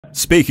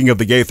Speaking of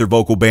the Gaither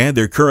Vocal Band,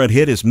 their current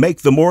hit is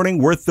Make the Morning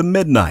Worth the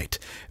Midnight.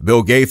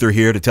 Bill Gaither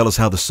here to tell us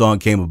how the song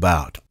came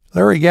about.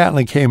 Larry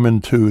Gatlin came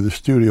into the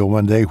studio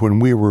one day when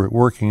we were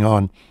working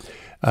on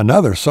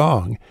another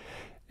song,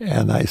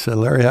 and I said,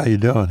 "Larry, how you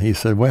doing?" He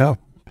said, "Well,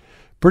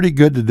 pretty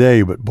good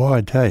today, but boy,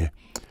 I tell you,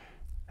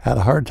 had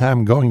a hard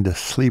time going to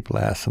sleep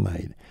last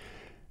night.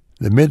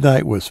 The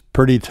midnight was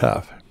pretty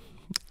tough."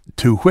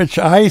 To which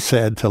I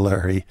said to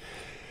Larry,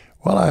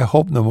 "Well, I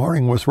hope the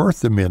morning was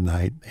worth the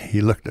midnight." He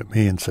looked at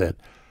me and said,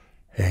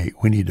 "Hey,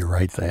 we need to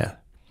write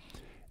that."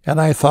 And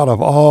I thought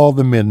of all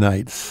the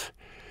midnights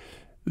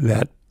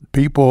that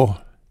people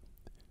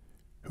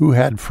who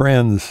had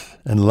friends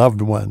and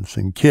loved ones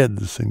and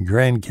kids and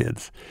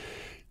grandkids,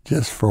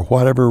 just for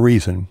whatever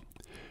reason,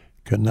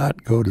 could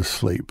not go to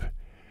sleep.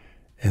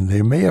 And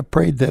they may have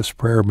prayed this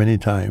prayer many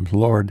times: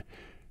 "Lord,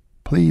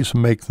 please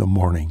make the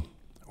morning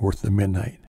worth the midnight."